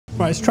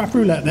Right, it's trap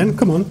roulette then.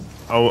 Come on.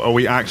 Oh, are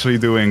we actually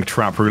doing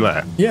trap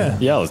roulette? Yeah.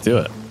 Yeah, let's do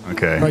it.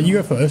 Okay. Right, you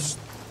go first.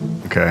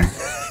 Okay.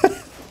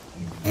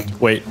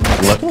 Wait.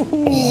 What?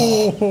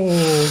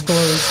 Oh,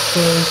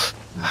 close.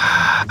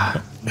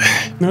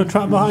 No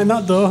trap behind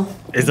that door.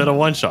 Is that a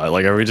one shot?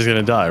 Like, are we just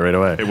gonna die right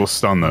away? It will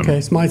stun them. Okay,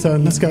 it's my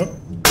turn. Let's go.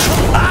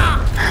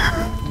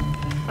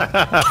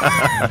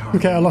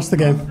 Okay, I lost the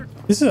game.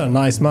 This is a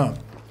nice map.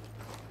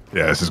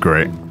 Yeah, this is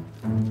great.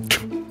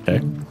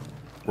 Okay.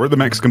 We're at the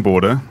Mexican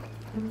border.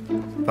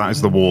 That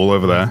is the wall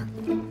over there.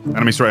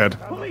 Enemy straight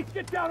ahead.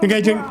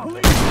 Engaging. I'll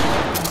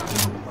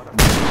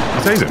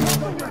tase him.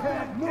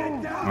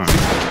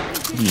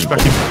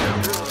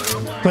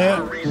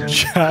 Clear.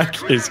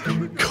 Jack is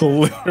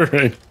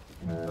clearing.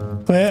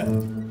 Clear.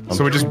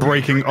 So we're just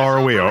breaking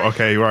ROE.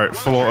 Okay, right.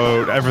 Full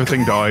auto.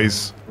 Everything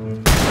dies.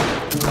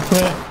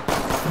 Clear.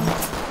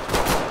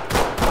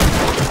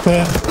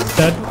 Clear.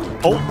 Dead.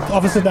 Oh,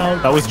 Officer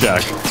down. that was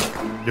Jack.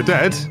 You're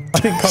dead? I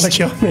think Connor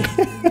killed me.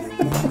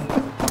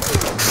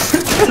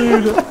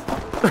 Dude,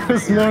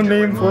 there's no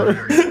name for it.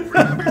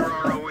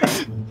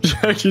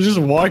 Jack, you just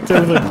walked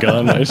in with a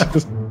gun. I was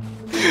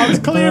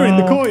clearing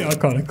the courtyard,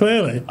 Connor,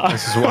 clearly.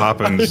 This is what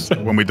happens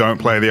when we don't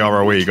play the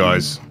ROE,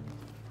 guys.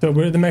 So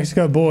we're at the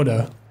Mexico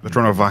border. They're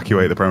trying to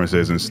evacuate the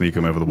premises and sneak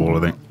them over the wall,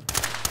 I think.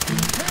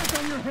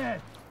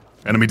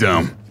 Enemy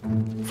down.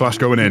 Flash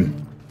going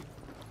in.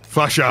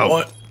 Flash out.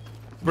 What?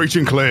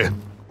 Breaching clear.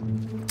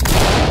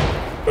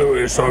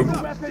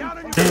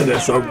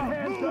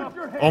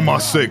 On my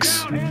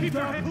 6. Enemy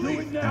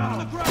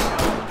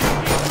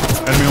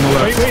on the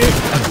left.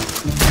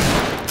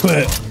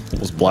 Clear.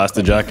 Was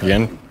blasted Jack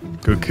again.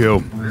 Good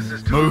kill.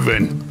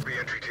 Moving.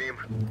 Re-entry team,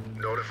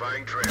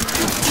 notifying trailer.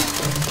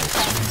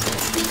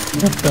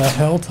 What the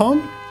hell,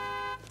 Tom?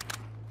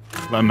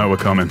 Let them know we're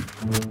coming.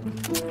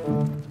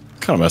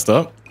 Kind of messed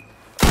up.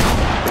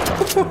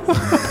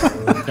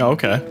 Yeah,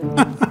 okay.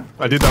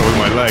 I did that with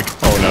my leg.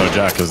 Oh no,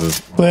 Jack is this.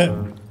 Clear.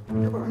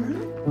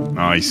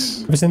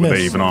 Nice. Ever seen Were this?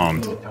 they even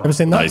armed? Ever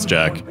seen that? Nice,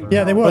 Jack.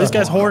 Yeah, they were. Oh, these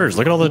guys hoarders.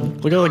 Look at all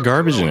the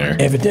garbage in here.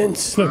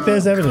 Evidence. Look,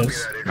 there's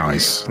evidence.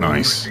 Nice,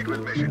 nice.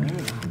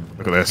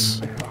 Look at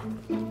this.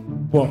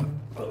 What?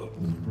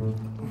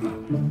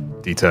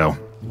 Detail.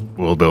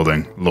 World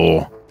building.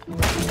 Lore.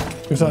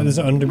 Looks like there's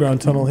an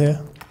underground tunnel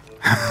here.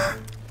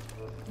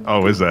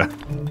 Oh, is there?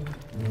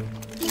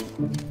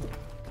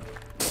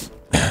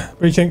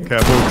 Breaching.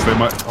 Careful, because they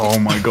might... Oh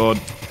my god.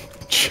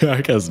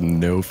 Jack has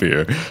no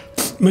fear.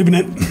 Moving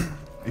it.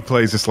 He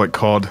plays this like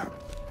COD.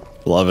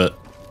 Love it.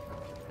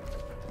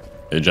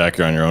 Hey, Jack,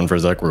 you're on your own for a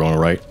sec. We're going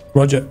right.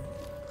 Roger.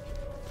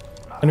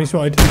 Enemy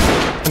spotted.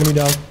 Enemy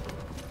down.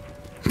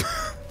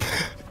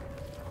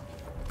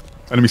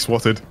 Enemy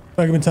swatted.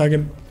 Tag him and tag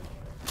him.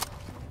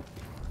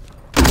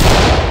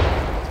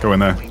 Go in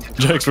there.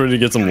 Jack's ready to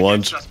get some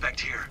lunch. Suspect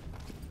here.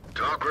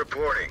 Talk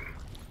reporting.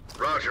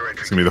 Roger,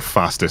 entry. It's gonna be the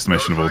fastest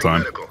mission of all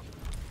time.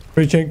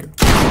 Breaching.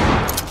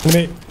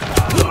 Enemy.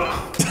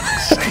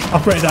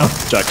 Operate down.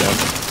 Jack down.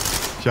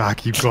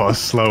 Jack, you've got to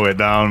slow it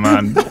down,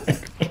 man. Did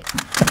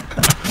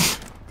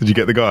you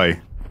get the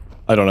guy?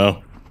 I don't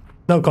know.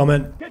 No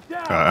comment.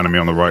 Enemy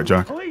on the right,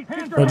 Jack.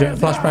 Roger.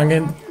 Flashbang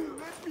in.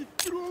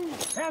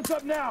 Hands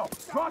up now.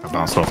 I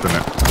bounced off, didn't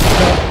it?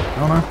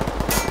 Oh no.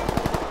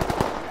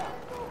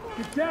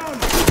 Down.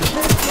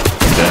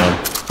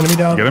 Enemy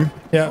down. Get him?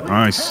 Yeah.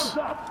 Nice.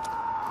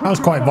 That was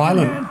quite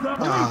violent.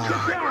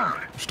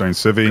 Stone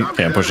civvy.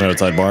 Can't push an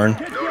outside barn.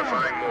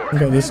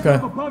 Look at this guy.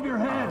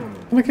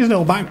 Look at his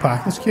little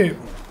backpack. That's cute.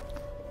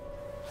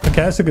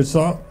 Okay, that's a good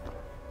start.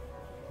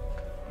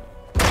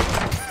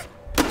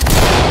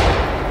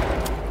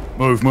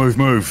 Move, move,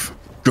 move.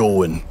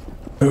 Going.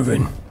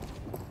 Moving.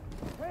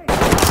 I'm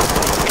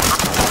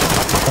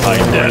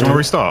Do you dead. want to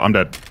restart? I'm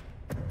dead.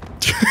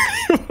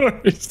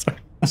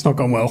 That's not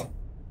gone well.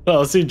 Oh,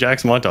 let's see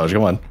Jack's montage.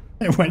 Come on.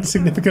 It went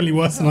significantly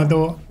worse than I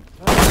thought.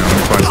 Yeah, let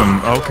me find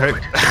some... Okay.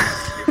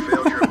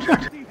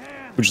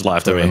 Who just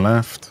laughed at And me?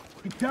 left.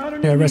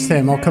 Yeah, rest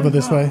him. I'll cover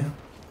this way.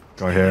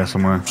 Guy here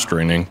somewhere.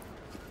 Straining.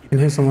 You can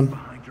hear someone.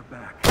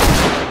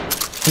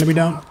 Enemy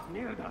down.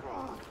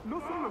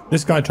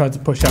 This guy tried to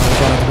push out. I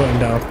tried to put him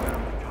down.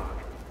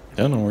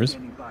 Yeah, no worries.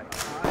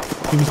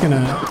 He was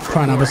gonna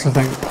try and have us, I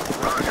think.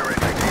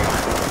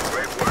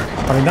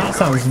 I mean, that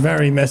sounds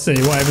very messy,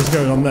 whatever's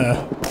going on there.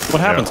 What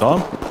happened,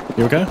 Tom?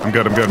 You okay? I'm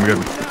good, I'm good, I'm good.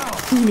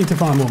 We need to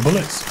find more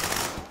bullets.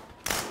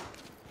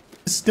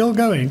 It's still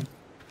going.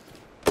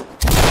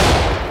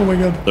 Oh my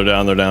god. They're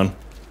down, they're down.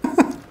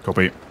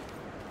 Copy.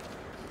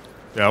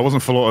 Yeah, I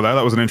wasn't full auto there.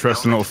 That was an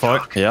interesting little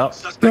fight. Yeah.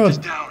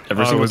 Good.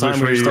 Every I single was time we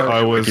literally, start,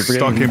 I was keep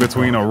forgetting. stuck in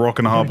between a rock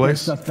and a hard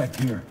place.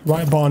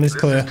 Right barn is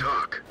clear.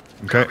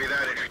 Okay.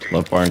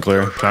 Left barn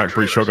clear. Jack,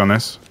 breach shotgun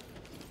this.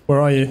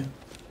 Where are you?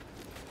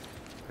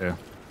 Yeah.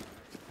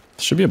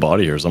 Should be a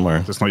body here somewhere.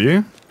 That's not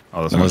you?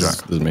 Oh, that's No, not this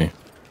Jack. is me.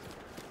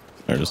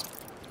 There it is.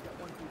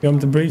 You want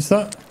me to breach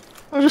that?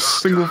 I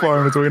just single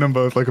fire between them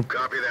both like a...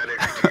 Copy that,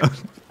 entry team.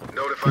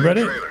 Notifying You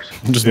ready? trailers.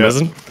 I'm just Yeah.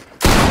 missing.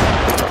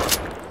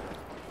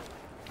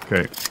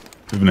 Okay.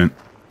 Moving in.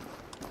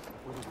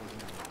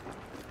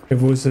 Your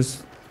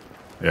voices.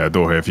 Yeah,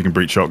 door here. If you can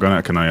breach shotgun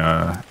it, can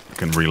I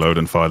can reload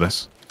and fire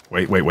this?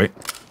 Wait. Wait. Wait.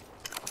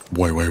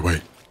 Okay,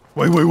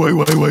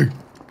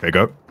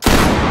 go.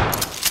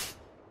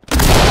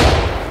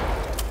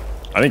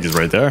 I think he's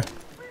right there.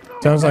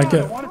 Sounds like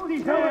it.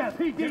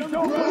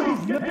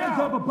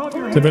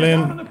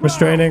 Civilian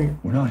restraining.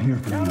 We're not here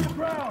for you.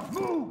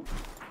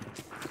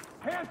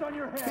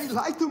 He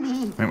lied to me.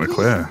 I think we're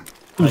clear.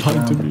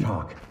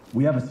 Talk.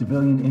 We have a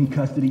civilian in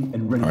custody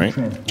and ready All to right,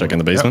 transport. check in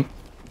the basement.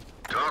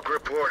 Talk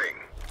reporting.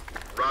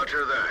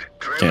 Roger that.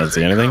 Can't Trailers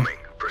see anything. incoming.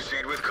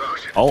 Proceed with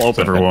caution. I'll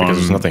open it because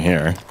there's nothing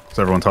here. Is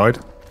everyone tied?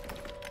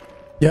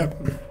 Yep.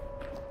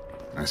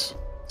 Nice.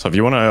 So if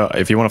you wanna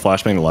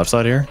flashbang the left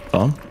side here,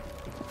 Tom,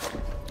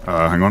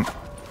 Hang on.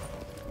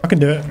 I can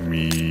do it.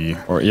 Me.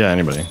 or yeah,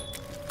 anybody.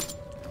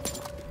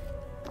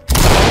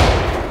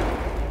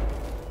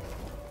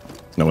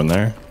 No one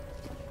there.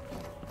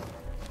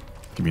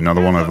 Give me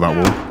another one over that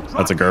wall.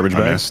 That's a garbage I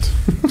bag. missed.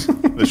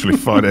 Literally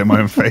fired it in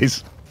my own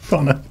face.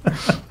 Connor.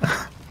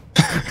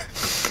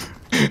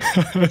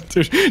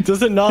 Dude,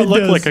 does it not It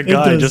look does, like a it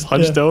guy does, just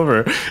hunched yeah.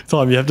 over?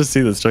 Tom, you have to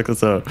see this. Check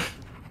this out.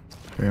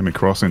 Okay, let me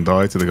cross and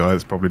die to the guy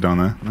that's probably down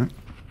there. No?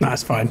 Nah,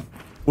 it's fine.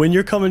 When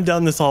you're coming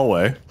down this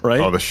hallway, right?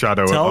 Oh, the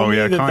shadow. Tell Oh, me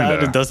yeah, that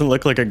kinda. it doesn't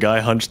look like a guy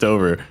hunched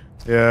over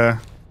Yeah.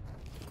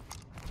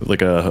 with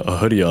like a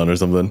hoodie on or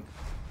something.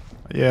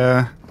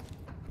 Yeah.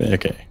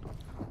 Okay.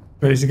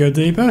 Ready to go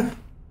deeper?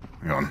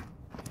 Hang on.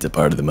 It's a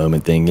part of the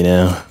moment thing, you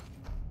know?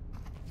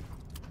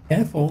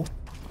 Careful.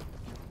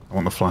 I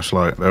want the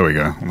flashlight. There we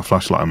go. I want the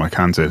flashlight on my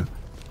canted.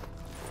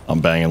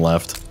 I'm banging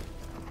left.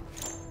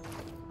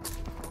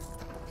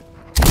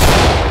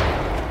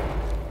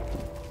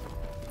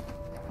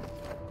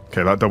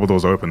 Okay, that double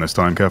door's open this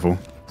time. Careful.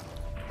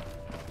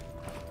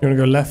 You want to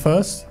go left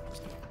first?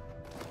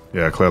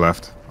 Yeah, clear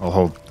left. I'll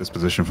hold this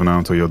position for now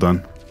until you're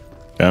done.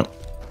 Yeah.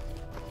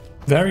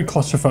 Very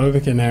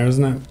claustrophobic in there,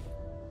 isn't it?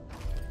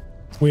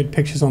 Weird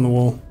pictures on the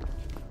wall.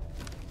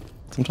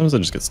 Sometimes I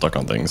just get stuck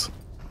on things.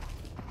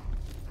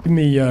 Give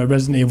me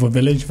Resident Evil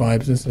Village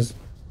vibes. This is.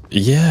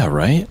 Yeah,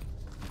 right?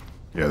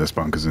 Yeah, this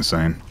bunker's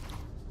insane.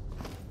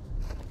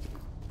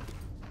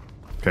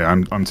 Okay,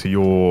 I'm to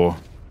your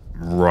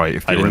right.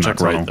 If I you're didn't in that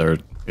check right tunnel. there.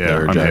 Yeah,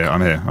 there, I'm Jack.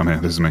 here. I'm here.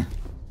 This is me.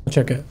 I'll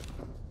check it.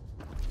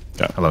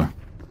 Yeah. Hello.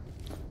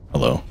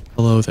 Hello.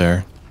 Hello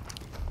there.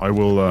 I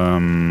will.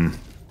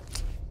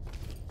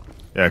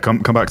 Yeah, come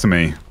back to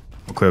me.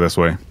 We'll clear this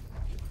way.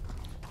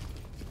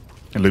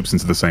 It loops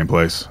into the same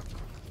place.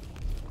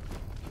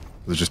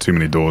 There's just too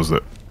many doors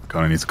that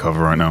kind of need to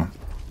cover right now.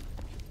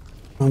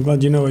 I'm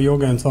glad you know where you're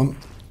going, Tom.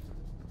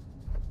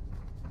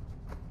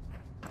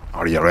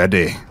 Are you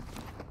ready?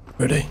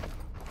 Ready?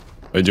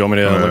 Wait, do you want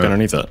me to look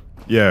underneath it?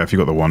 Yeah, if you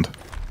got the wand.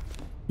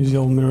 Use the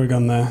old mirror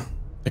gun there.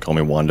 They call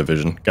me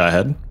WandaVision. Guy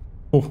ahead.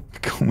 Oh,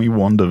 Call me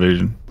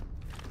WandaVision.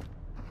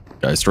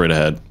 Guy straight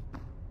ahead.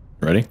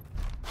 Ready?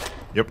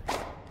 Yep.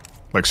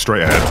 Like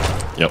straight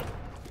ahead. Yep.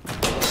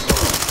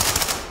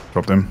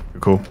 Dropped him.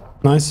 You're cool.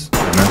 nice.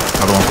 And then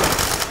another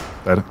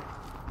one. Dead.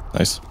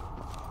 Nice.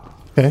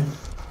 Okay.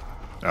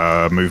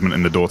 Movement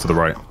in the door to the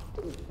right.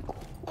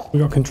 We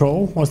got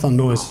control. What's that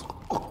noise?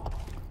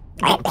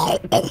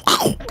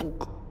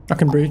 I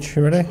can breach.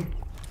 You ready?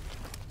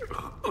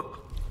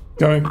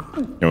 Going.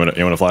 You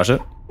wanna flash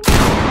it?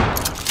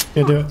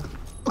 Yeah, do it.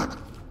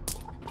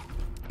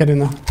 Get in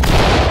there.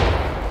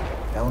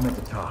 Element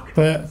to talk.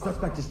 Clear.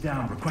 Suspect is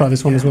down. Try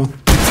this one as well. To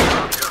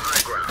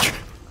high ground.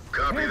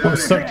 Copy that Oh,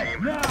 stop. entry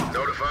team.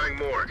 Notifying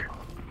morgue.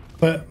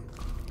 Clear.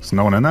 There's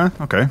no one in there?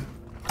 Okay.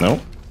 No.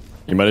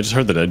 You might have just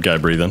heard the dead guy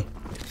breathing.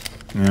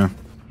 Yeah.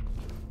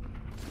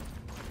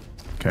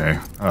 Okay.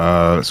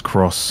 Let's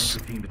cross.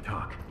 Team to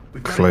talk.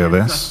 We've Clear a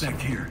dead this.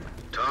 suspect here.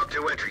 Talk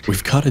to entry team.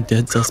 We've got a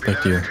dead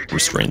suspect here. Entry team.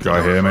 Restrained.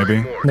 Guy here, maybe?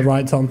 On the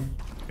right, Tom.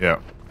 Yeah.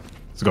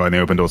 There's a guy in the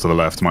open door to the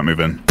left. Might move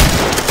in.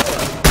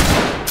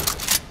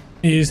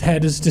 His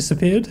head has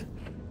disappeared.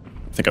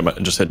 I think I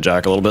might just hit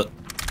Jack a little bit.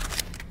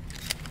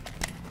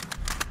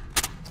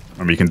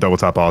 Remember, you can double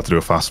tap R to do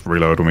a fast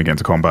reload when we get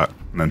into combat,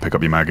 and then pick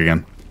up your mag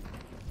again.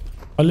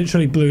 I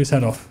literally blew his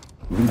head off.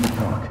 Lead to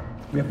talk.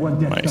 We have one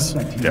dead Nice.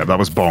 suspect here. Yeah, that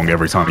was bong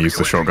every time he used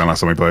the shotgun last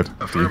time we played.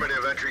 After you.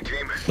 Affirmative entry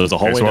team. There's a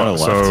hallway Okay, down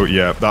to the left. so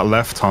yeah, that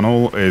left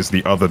tunnel is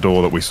the other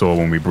door that we saw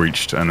when we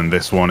breached, and then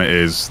this one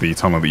is the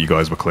tunnel that you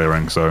guys were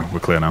clearing. So we're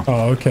clear now.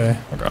 Oh, okay.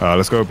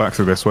 Let's go back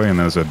through this way, and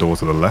there's a door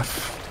to the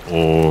left,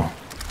 or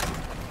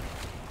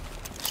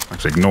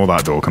actually ignore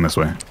that door. Come this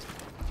way.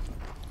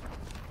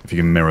 If you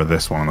can mirror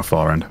this one on the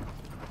far end.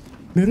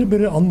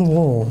 Mirror on the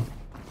wall.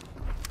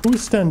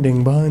 Who's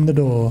standing behind the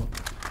door?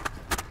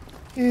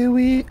 Here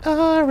we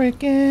are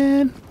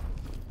again.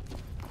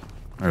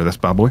 Mirror this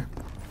bad boy.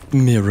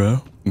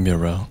 Mirror. You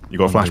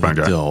got a flashbang,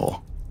 Jack? Door.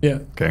 Yeah.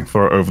 Okay,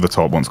 throw it over the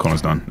top once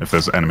Connor's done. If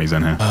there's enemies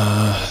in here.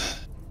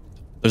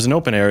 There's an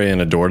open area and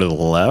a door to the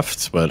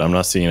left, but I'm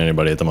not seeing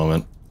anybody at the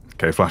moment.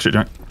 Okay, flash it,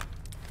 Jack.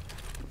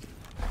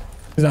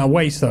 Is that a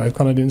waste though? I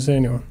kind of didn't see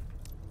anyone.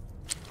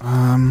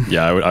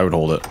 Yeah, I would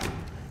hold it.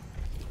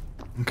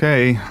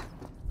 Okay.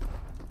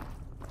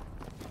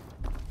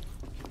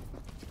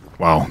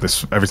 Wow,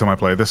 this every time I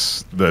play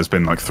this, there's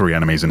been like 3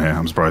 enemies in here.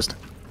 I'm surprised.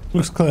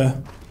 Looks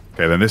clear.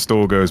 Okay, then this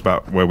door goes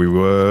back where we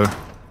were.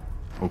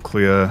 All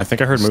clear. I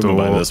think I heard movement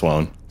by this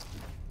one.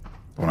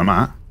 The one I'm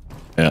at?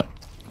 Yeah.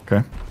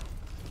 Okay.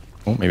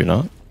 Oh, maybe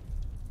not.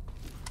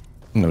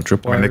 No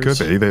trip I mean, wires.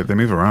 they could be. They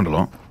move around a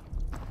lot.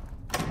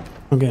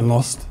 I'm getting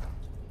lost.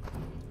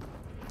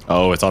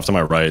 Oh, it's off to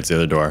my right. It's the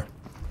other door.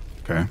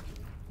 Okay.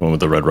 One with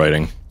the red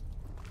writing.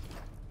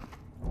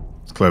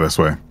 It's clear this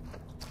way.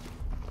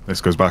 This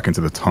goes back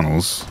into the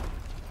tunnels.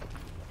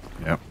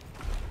 Yep.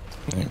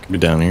 Yeah, it could be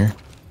down here.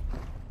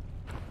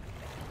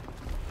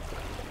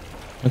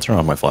 I'll turn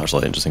off my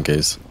flashlight just in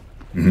case.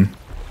 Mm-hmm.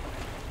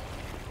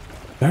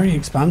 Very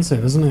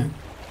expansive, isn't it?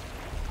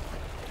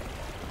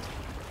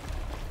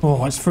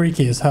 Oh, it's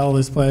freaky as hell,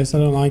 this place. I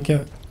don't like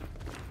it.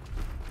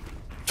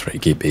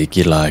 Freaky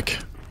beaky like.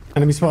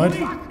 Enemy spotted.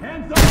 You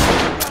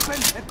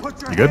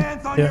good?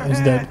 Yeah, he's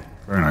dead.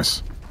 Very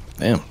nice.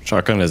 Damn,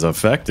 shotgun is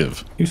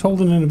effective. He's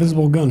holding an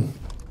invisible gun.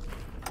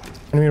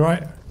 Enemy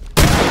right.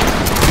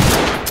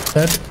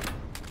 Dead.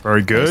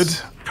 Very good.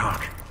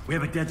 Talk. We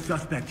have a dead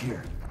suspect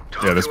here.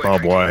 Yeah, this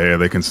barbed wire here,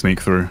 they can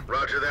sneak through.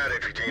 Roger that,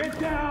 entry team. Get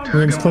down!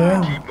 Room's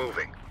clear. Keep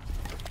moving.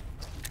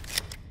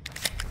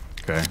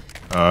 Okay.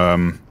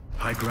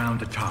 High ground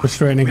to talk.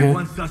 Restraining We have here.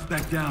 one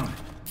suspect down.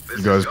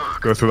 You guys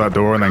go through that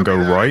door and then go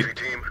right.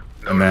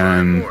 And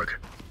then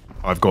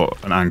I've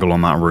got an angle on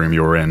that room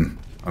you're in.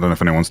 I don't know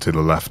if anyone's to the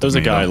left. There's of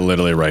a me, guy though.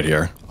 literally right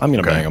here. I'm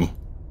gonna Okay. bang him.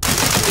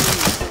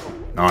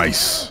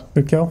 Nice.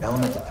 Good kill.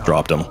 Element to talk.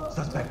 Dropped him.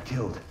 Suspect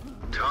killed.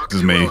 This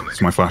is me.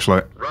 It's my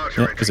flashlight.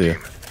 Roger, Yeah, I entry see you.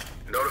 team.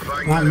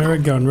 Notifying That mirror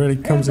gun really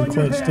comes in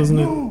clutch, doesn't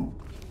it?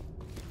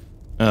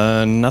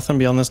 Nothing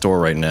beyond this door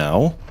right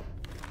now.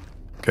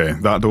 Okay,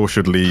 that door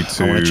should lead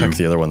I want to check to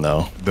the other one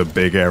though. the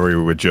big area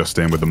we were just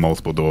in with the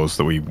multiple doors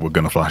that we were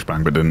going to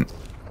flashbang but didn't.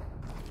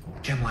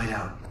 Chem light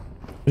out.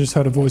 I just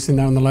heard a voice in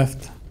there on the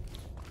left.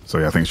 So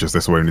yeah, I think it's just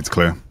this way we need to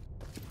clear.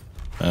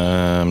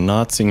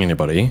 Not seeing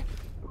anybody.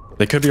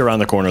 They could be around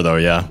the corner though,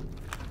 yeah.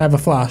 I have a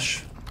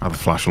flash. I have a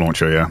flash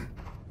launcher, yeah.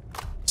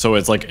 So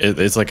it's like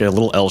it's like a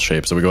little L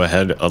shape. So we go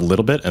ahead a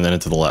little bit and then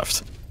into the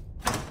left.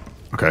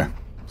 Okay,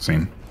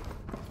 seen.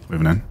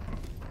 Moving in.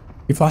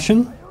 You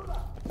flashing?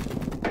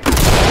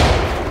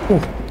 Oh,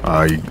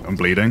 I'm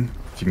bleeding.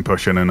 If you can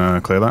push in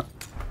and clear that.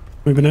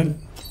 moving in.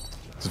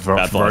 It's very,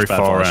 Bad flash, bad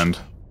far flash. end.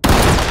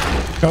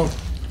 Go.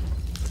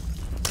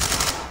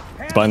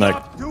 It's behind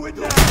that. Do it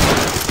now!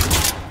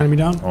 Enemy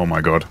down. Oh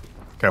my god.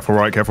 Careful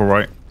right, careful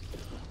right.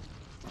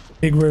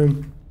 Big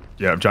room.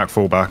 Yeah, Jack,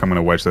 fall back. I'm going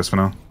to wedge this for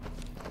now.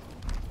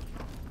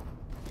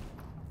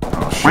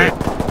 Oh shit.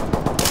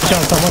 Watch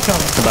out, Tom, watch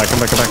out. Come back, come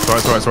back,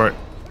 come back. Sorry.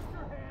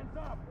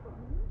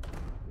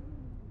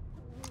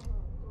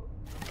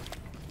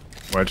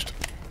 Wedged.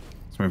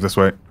 Let's move this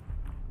way.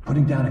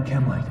 Putting down a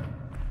chem light.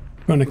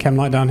 Going to chem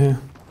light down here.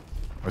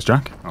 Where's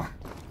Jack? Oh,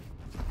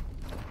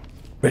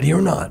 Ready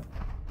or not?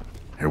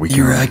 here we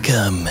go.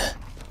 come.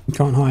 You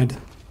can't hide.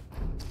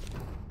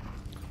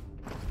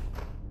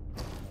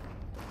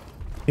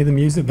 Hear the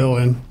music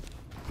building.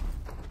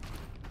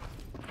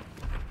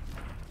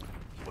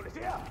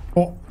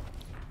 Oh,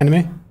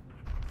 enemy.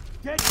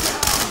 Get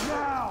down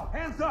now!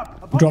 Hands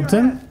up! Above Dropped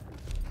your him. head.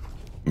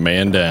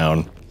 Man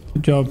down.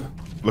 Good job.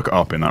 Look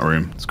up in that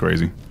room. It's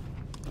crazy.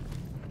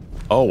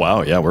 Oh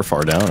wow, yeah, we're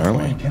far down, aren't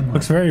we? Chem light.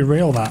 Looks very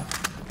real, that.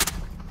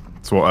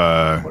 It's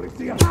what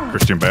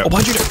Christian Bale.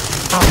 Why'd you do?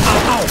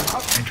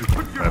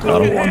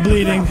 Oh, I'm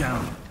bleeding.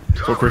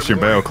 It's what Christian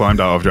Bale climbed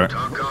out of, Jack.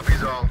 Talk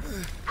copies all.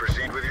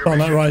 Proceed with your Oh, that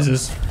mission.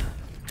 rises.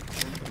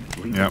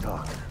 Yep.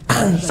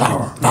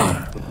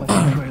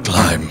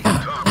 Climb.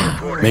 Talk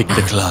reporting. Make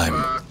the climb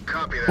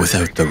Copy that,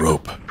 without entry the team.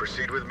 rope.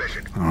 Proceed with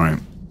mission. All right.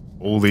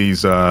 All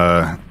these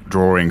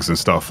drawings and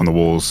stuff on the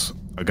walls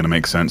are going to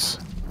make sense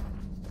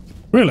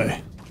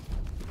Really?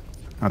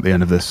 at the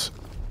end of this.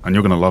 And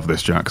you're going to love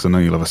this, Jack, because I know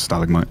you love a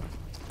stalagmite.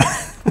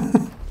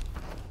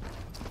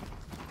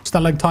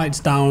 Stalactites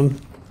down,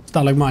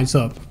 stalagmites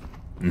up.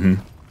 You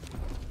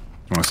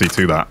want to see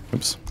to that?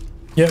 Oops.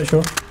 Yeah,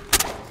 sure.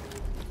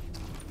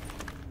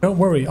 Don't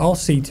worry, I'll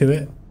see to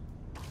it.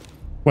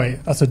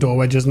 Wait, that's a door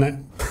wedge, isn't it?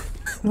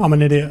 I'm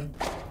an idiot.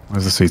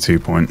 Where's the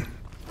C2 point?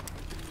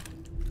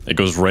 It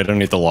goes right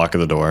underneath the lock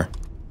of the door.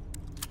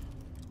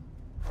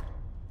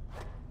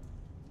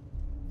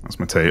 That's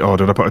my taser. Oh,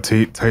 did I put a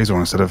taser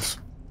on instead of...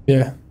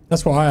 Yeah,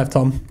 that's what I have,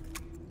 Tom.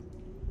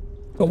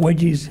 Got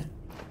wedges.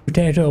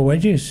 Potato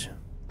wedges.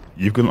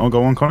 You've got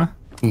one, Connor?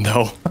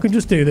 No. I could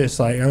just do this,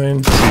 like, I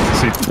mean,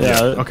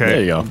 Yeah. Okay.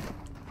 There you go.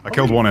 I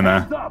killed one in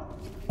there.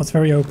 that's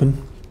very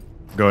open.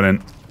 Going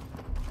in.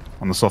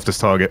 On the softest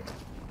target.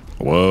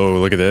 Whoa!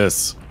 Look at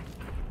this.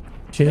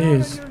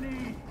 Cheers.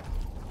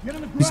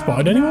 You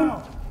spotted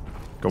anyone?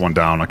 Got one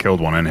down. I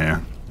killed one in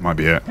here. Might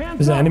be it.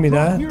 Is there enemy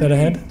there? Dead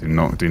ahead? Do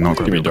not grab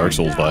Give me your Dark gun.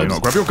 Souls Do vibes.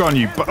 not grab your gun,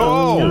 you...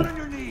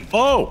 Oh!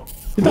 Oh!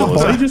 Did that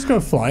body just go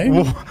flying?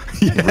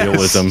 Yes.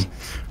 Realism.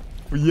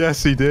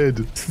 Yes, he did.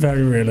 It's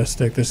very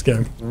realistic, this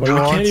game. We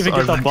can't even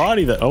get the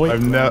body that. Oh wait.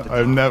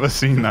 I've never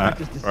seen that.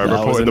 Alright, That was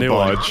reported a the new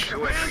one. barge.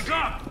 To entry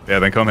team. Yeah,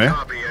 then come here.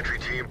 Copy, entry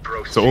team.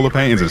 So all the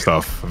paintings and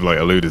stuff have like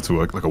alluded to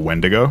like a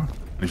Wendigo.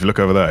 And if you look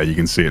over there, you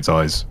can see its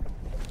eyes.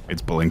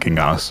 It's blinking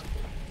at us.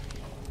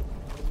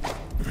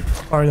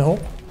 Fire in the hole.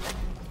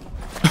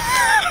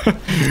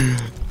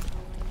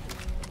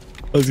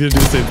 I was gonna do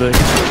the same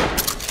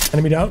thing.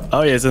 Enemy down.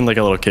 Oh yeah, it's in like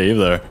a little cave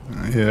there.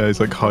 Yeah, he's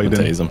like hiding.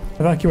 Tase him.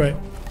 Evacuate.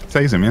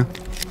 Tase him, yeah.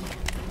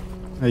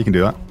 Yeah, you can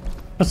do that.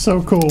 That's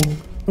so cool.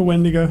 The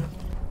Wendigo.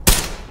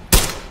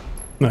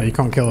 No, you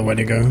can't kill a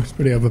Wendigo. It's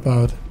pretty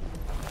overpowered.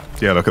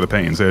 Yeah, look at the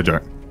paintings here,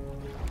 Jack.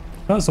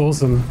 That's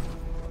awesome.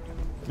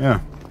 Yeah.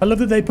 I love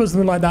that they put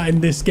something like that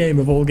in this game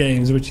of all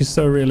games, which is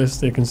so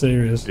realistic and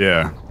serious.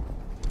 Yeah.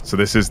 So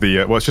this is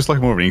the well, it's just like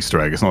more of an Easter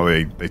egg. It's not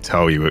like they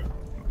tell you it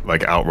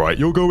like outright.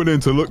 You're going in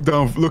to look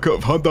down, look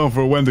up, hunt down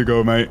for a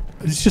Wendigo, mate.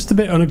 It's just a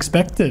bit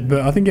unexpected,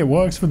 but I think it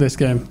works for this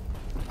game.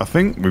 I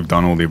think we've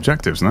done all the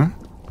objectives, no?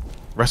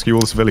 Rescue all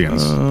the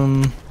civilians.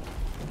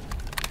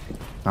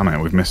 Damn it,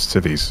 we've missed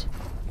civvies.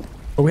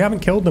 But we haven't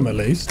killed them at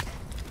least.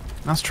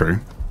 That's true.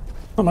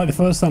 Not like the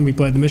first time we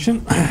played the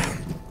mission.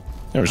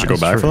 Yeah, we should go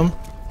back for them.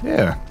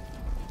 Yeah.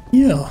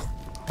 Yeah.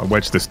 I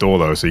wedged this door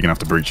though, so you're gonna have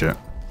to breach it.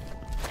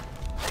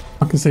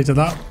 I can see to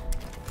that.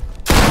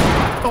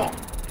 Oh,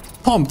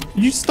 Tom,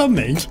 you stun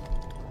me.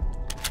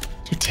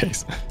 You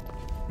tase.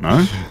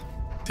 No?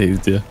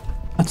 Tased you.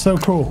 That's so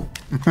cool.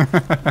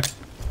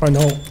 I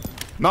know.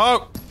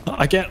 No!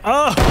 I can't.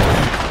 Oh!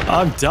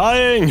 I'm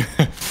dying!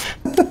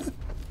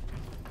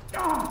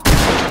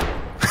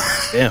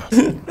 Damn.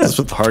 That's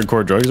what the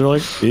hardcore drugs are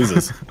like?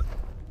 Jesus.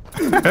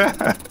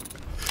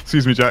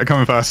 Excuse me, Jack,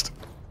 coming fast.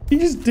 You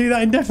just do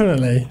that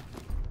indefinitely.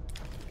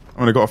 I've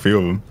only got a few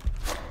of them.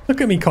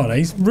 Look at me, Connor.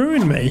 He's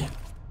ruined me.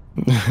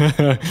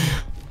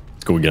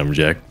 Let's go get him,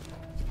 Jack.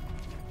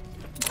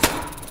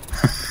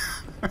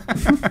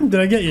 Did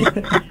I get you?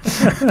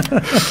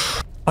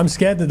 I'm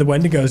scared that the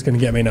Wendigo is going to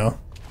get me now.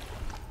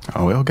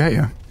 Oh, it'll get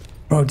you.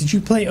 Bro, did you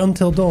play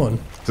Until Dawn?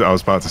 So I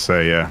was about to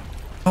say, yeah.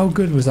 How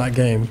good was that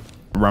game?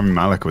 Rami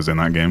Malek was in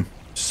that game.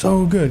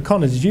 So good.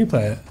 Connor, did you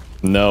play it?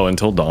 No,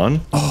 Until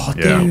Dawn. Oh,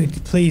 Yeah.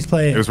 dude, please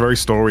play It it. was very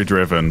story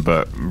driven,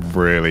 but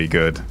really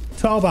good.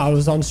 12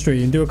 hours on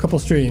stream. Do a couple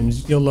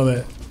streams. You'll love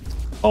it.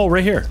 Oh,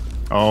 right here.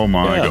 Oh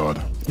my Yeah.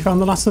 god. You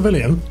found the last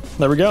civilian?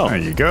 There we go. There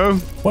you go.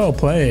 Well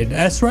played.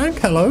 S rank,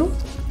 hello?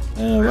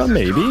 Well,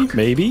 maybe. I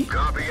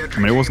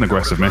mean, it was an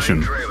aggressive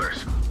mission.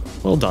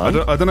 Well done.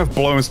 I don't know if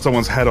blowing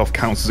someone's head off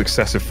counts as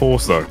excessive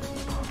force, though.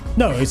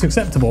 No, it's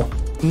acceptable.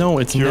 No,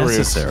 it's Curious.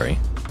 necessary.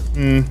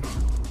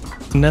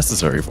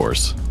 Necessary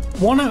force.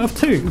 1 out of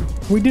 2.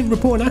 We didn't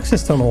report an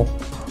access tunnel.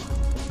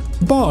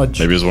 Barge.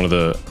 Maybe it was one of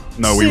the...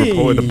 No, we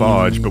reported the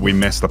barge, See. but we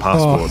missed the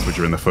passports, which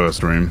are in the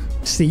first room.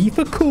 C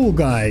for cool,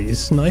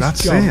 guys. Nice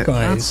That's job, it.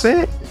 guys. That's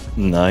it.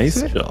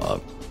 Nice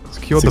job.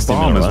 Secured the 60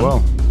 bomb minute as run. well.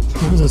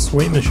 That was a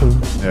sweet mission.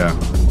 Yeah.